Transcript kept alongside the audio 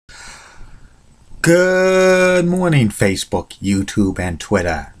Good morning, Facebook, YouTube, and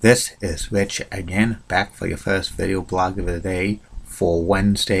Twitter. This is Rich again, back for your first video blog of the day for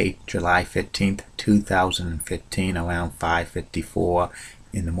Wednesday, July 15th, 2015, around 5:54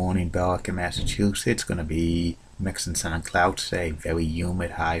 in the morning, Billerica, Massachusetts. It's going to be mixed in sun and clouds today, very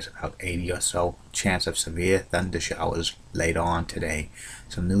humid, highs about 80 or so, chance of severe thunder showers later on today.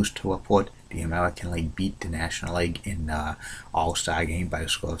 Some news to report: the American League beat the National League in the All-Star game by a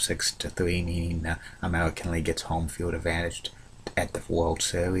score of 6-3, meaning the American League gets home field advantage at the World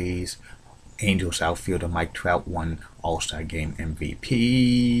Series. Angels outfielder Mike Trout won All-Star Game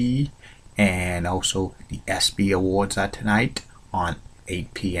MVP. And also the ESPY Awards are tonight on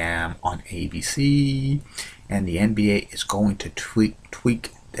 8 p.m. on ABC. And the NBA is going to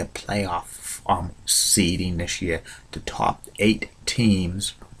tweak their playoff seeding this year. The top 8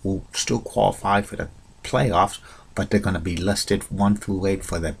 teams will still qualify for the playoffs, but they're going to be listed 1 through 8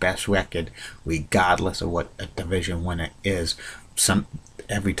 for their best record, regardless of what a division winner is.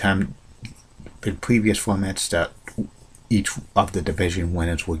 Every time in previous formats, each of the division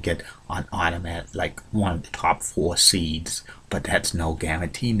winners would get on automatic, like one of the top 4 seeds, but that's no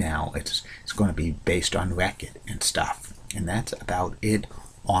guarantee now. It's going to be based on record and stuff. And that's about it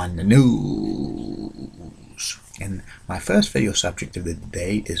on the news. And my first video subject of the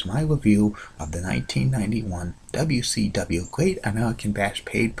day is my review of the 1991 WCW Great American Bash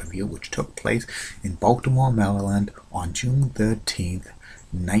pay-per-view, which took place in Baltimore, Maryland on June 13th,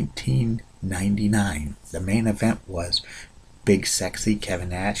 1999. The main event was Big Sexy Kevin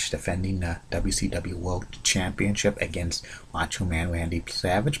Nash defending the WCW World Championship against Macho Man Randy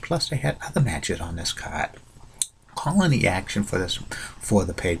Savage, plus they had other matches on this card. Calling the action for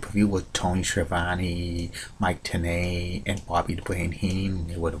the pay-per-view was Tony Schiavone, Mike Tenay, and Bobby the Brain Heenan.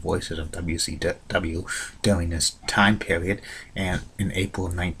 They were the voices of WCW during this time period. And in April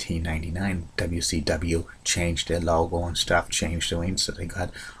of 1999, WCW changed their logo and stuff, changed the ring, so they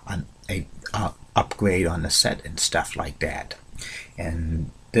got an upgrade on the set and stuff like that.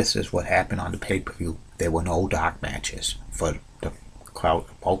 And this is what happened on the pay-per-view. There were no dark matches for the crowd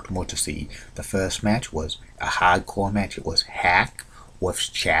of Baltimore to see. The first match was a hardcore match. It was Hack with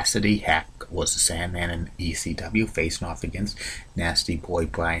Chastity. Hack was the Sandman in ECW, facing off against Nasty Boy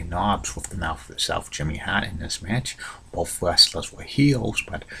Brian Knobbs with the mouth of the Jimmy Hart in this match. Both wrestlers were heels,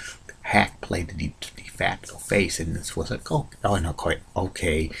 but Hack played the de facto face, and this was a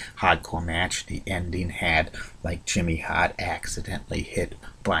okay hardcore match. The ending had, like, Jimmy Hart accidentally hit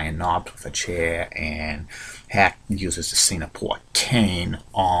Brian Knobbs with a chair, and Hack uses the Singapore cane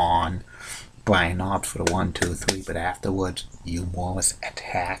on Brian Knobbs for the 1, 2, 3, but afterwards Hugh Morris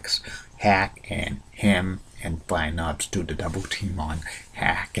attacks Hack, and him and Brian Knobbs do the double team on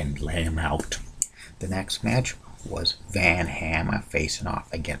Hack and lay him out. The next match was Van Hammer facing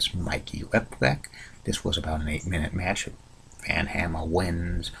off against Mikey Whipwreck. This was about an 8-minute match. Van Hammer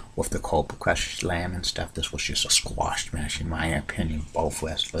wins with the Cobra Crush Slam and stuff. This was just a squash match in my opinion. Both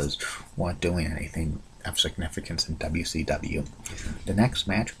wrestlers weren't doing anything of significance in WCW. The next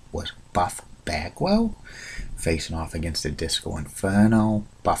match was Buff Bagwell facing off against the Disco Inferno.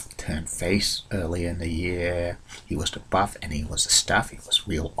 Buff turned face earlier in the year. He was the Buff and he was the Stuff. He was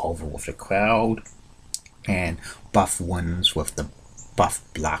real over with the crowd. And Buff wins with the Buff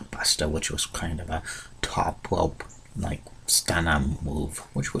Blockbuster, which was kind of a top rope, like, stunner move,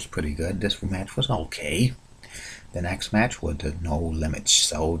 which was pretty good. This match was okay. The next match were the No Limit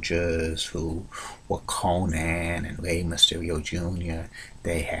Soldiers, who were Conan and Rey Mysterio Jr.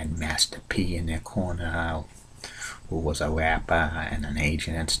 They had Master P in their corner, who was a rapper and an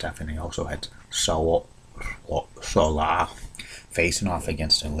agent and stuff, and they also had Solar facing off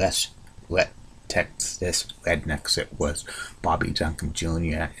against the Texas Rednecks. It was Bobby Duncan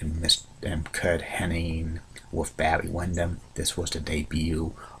Jr. and Kurt Hennig with Barry Windham. This was the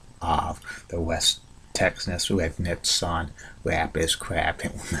debut of the West Texas Rednecks on Rappers Crap.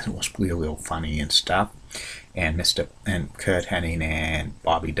 It was real funny and stuff. And Kurt Hennig and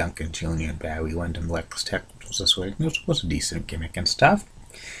Bobby Duncan Jr. and Barry Windham Lex Texas Rednecks was a decent gimmick and stuff.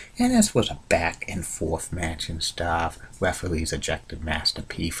 And this was a back and forth match and stuff. Referees ejected Master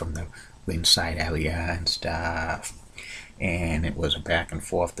P from the ringside area and stuff, and it was a back and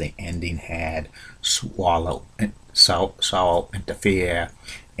forth. The ending had Sorrow interfere,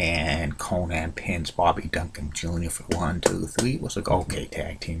 and Conan pins Bobby Duncan Jr. for 1, 2, 3. It was an okay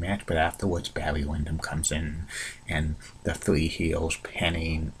tag team match, but afterwards Barry Windham comes in, and the 3 heels,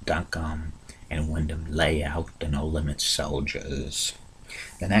 Hennig, Duncan, and Windham, lay out the No Limit Soldiers.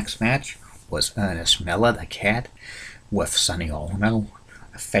 The next match was Ernest Miller, the Cat, with Sonny Ono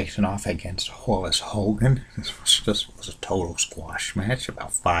facing off against Horace Hogan. This was a total squash match,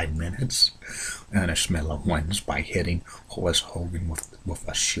 about 5 minutes. Ernest Miller wins by hitting Horace Hogan with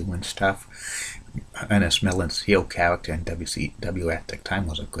a shoe and stuff. Ernest Miller's heel character in WCW at the time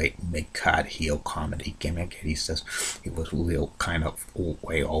was a great mid-card heel comedy gimmick. He says he was real kind of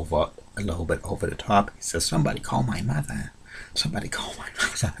way over, a little bit over the top. He says, "Somebody call my mother. Somebody call my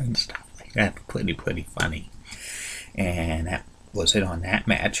mother," and stuff like that. Pretty funny. And that was it on that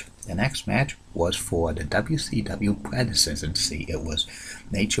match. The next match was for the WCW presidency. It was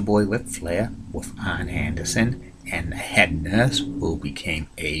Nature Boy Ric Flair with Arn Anderson and the head nurse, who became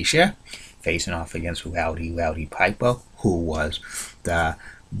Asia, facing off against Rowdy Piper, who was the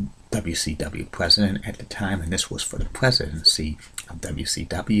WCW president at the time, and this was for the presidency of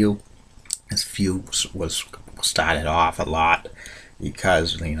WCW. This feud was started off a lot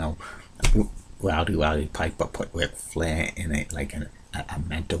because, Rowdy Piper put Ric Flair in a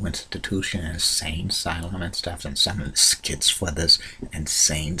mental institution, an insane asylum and stuff, and some of the skits for this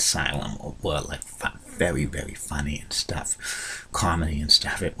insane asylum were very funny and stuff, comedy and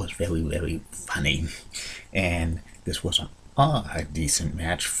stuff. It was very funny, and this was a decent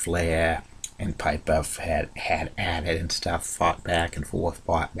match. Flair and Piper had at it and stuff, fought back and forth.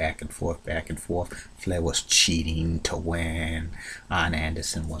 Flair was cheating to win. Arn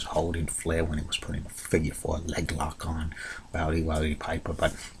Anderson was holding Flair when he was putting a figure 4 leg lock on Rowdy Piper,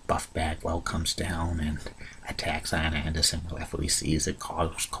 but Buff Bagwell comes down and attacks Arn Anderson. The referee sees it,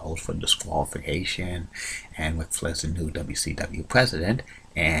 calls for disqualification, and Ric Flair's the new WCW president,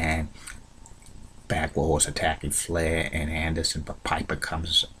 and Bagwell was attacking Flair and Anderson, but Piper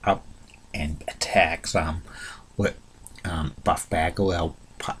comes up and attacks Buff Bagwell.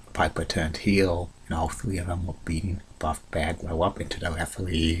 Piper turned heel, and all three of them were beating Buff Bagwell up into the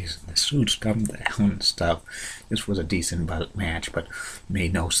referees. The suits come down and stuff. This was a decent match, but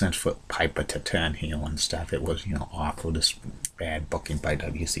made no sense for Piper to turn heel and stuff. It was, awful, this bad booking by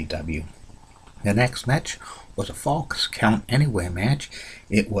WCW. The next match was a Falls Count Anywhere match.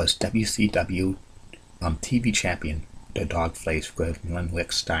 It was WCW TV champion, the Dogface Gremlin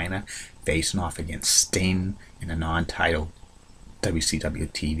Rick Steiner, facing off against Sting in a non-title WCW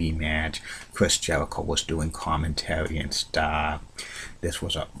TV match. Chris Jericho was doing commentary and stuff. This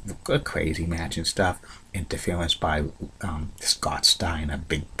was a good crazy match and stuff. Interference by Scott Steiner,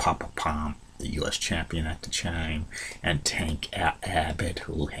 Big Papa Pump, the U.S. champion at the time, and Tank Abbott,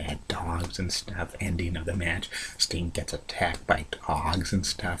 who had dogs and stuff. Ending of the match, Sting gets attacked by dogs and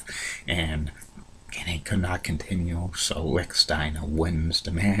stuff, and it could not continue, so Rick Steiner wins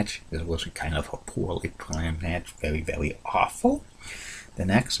the match. It was kind of a poorly planned match, very awful. The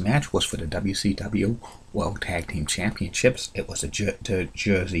next match was for the WCW World Tag Team Championships. It was the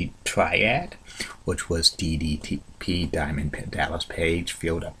Jersey Triad, which was DDP, Diamond Dallas Page,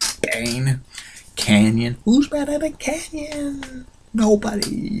 Field of Pain, Canyon. Who's better than Canyon?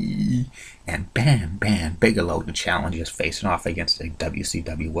 Nobody. And Bam Bam Bigelow, the challengers, facing off against the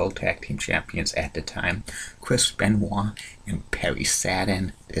WCW World Tag Team Champions at the time, Chris Benoit and Perry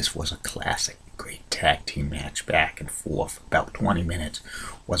Saturn. This was a classic, great tag team match, back and forth, about 20 minutes.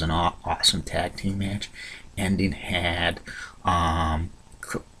 Was an awesome tag team match. Ending had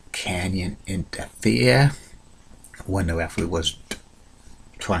Canyon interfere when the referee was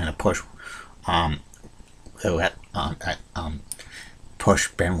trying to push push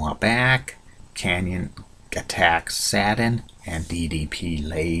Benoit back. Canyon attacks Saturn, and DDP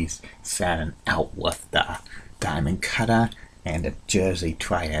lays Saturn out with the Diamond Cutter, and the Jersey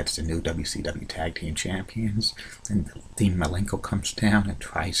Triads, the new WCW Tag Team Champions. And Dean Malenko comes down and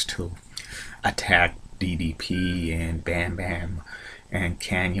tries to attack DDP and Bam Bam and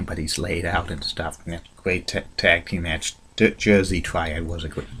Canyon, but he's laid out and stuff. And that's a great tag team match. Jersey Triad was a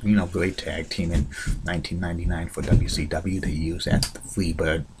great tag team in 1999 for WCW. They used that the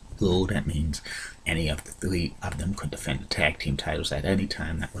Freebird rule. That means any of the three of them could defend the tag team titles at any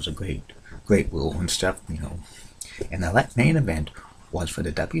time. That was a great rule and stuff. And the main event was for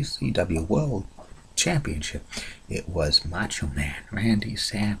the WCW World Championship. It was Macho Man Randy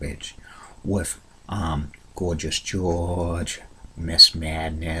Savage with Gorgeous George, Miss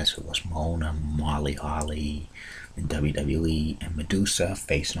Madness, who was Mona, Molly Holly in WWE, and Medusa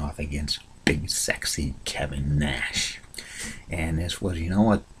facing off against big sexy Kevin Nash. And this was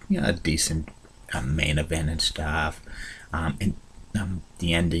a decent main event and stuff.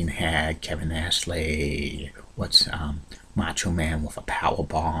 The ending had Kevin Nash Macho Man with a power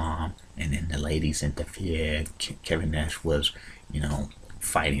bomb, and then the ladies interfered. Kevin Nash was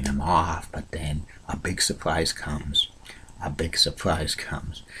fighting him off, but then a big surprise comes.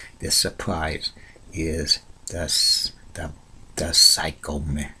 This surprise is the the Psycho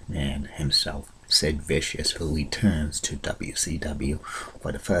Man himself, Sid Vicious, who returns to WCW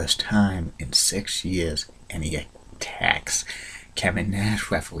for the first time in 6 years, and he attacks Kevin Nash.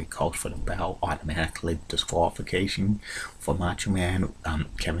 Referee calls for the bell, automatically disqualification for Macho Man.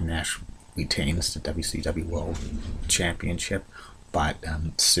 Kevin Nash retains the WCW World Championship, but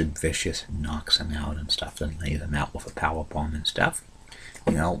Sid Vicious knocks him out and stuff, and lays him out with a powerbomb and stuff.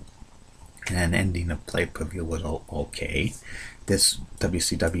 You know, and then ending the pay-per-view was okay. This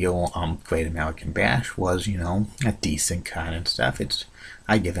WCW Great American Bash was, a decent card and stuff.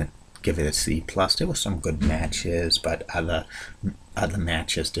 I give it a C plus. There were some good matches, but other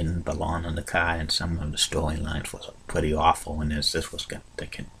matches didn't belong on the card, and some of the storylines was pretty awful. And this was the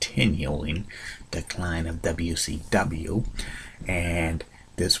continuing decline of WCW, and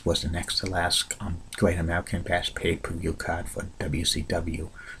this was the next to last Great American Bash pay-per-view card for WCW.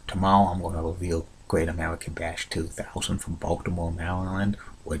 Tomorrow I'm going to review Great American Bash 2000 from Baltimore, Maryland,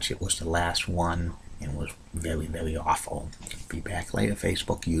 which it was the last one and was very, very awful. Be back later,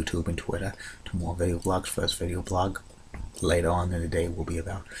 Facebook, YouTube, and Twitter, to more video blogs. First video blog later on in the day will be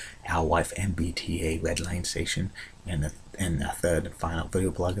about Our Wife MBTA Red Line Station, and the third and final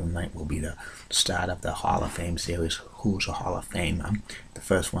video blog of the night will be the start of the Hall of Fame series, Who's a Hall of Famer. The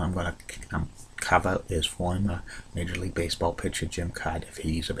first one I'm going to cover is former Major League Baseball pitcher Jim Kaat, if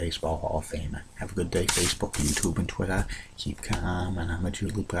he's a Baseball Hall of Famer. Have a good day, Facebook, YouTube, and Twitter. Keep calm, and I'm a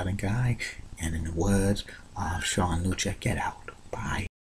Julie Bratton guy. And in the words of Sean Lucha, get out. Bye.